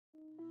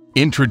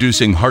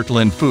Introducing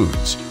Heartland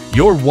Foods,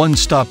 your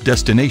one-stop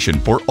destination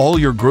for all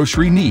your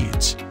grocery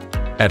needs.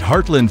 At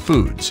Heartland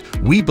Foods,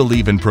 we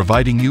believe in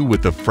providing you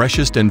with the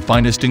freshest and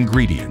finest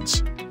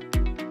ingredients.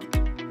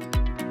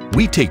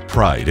 We take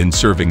pride in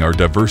serving our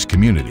diverse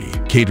community,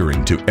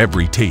 catering to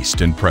every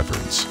taste and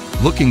preference.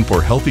 Looking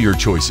for healthier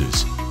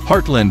choices,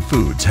 Heartland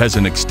Foods has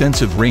an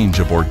extensive range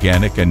of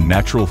organic and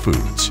natural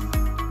foods.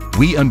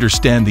 We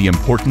understand the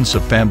importance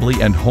of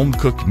family and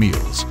home-cooked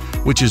meals,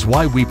 which is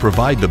why we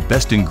provide the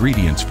best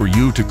ingredients for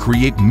you to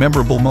create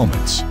memorable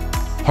moments.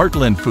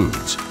 Heartland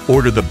Foods,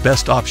 order the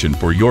best option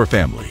for your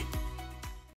family.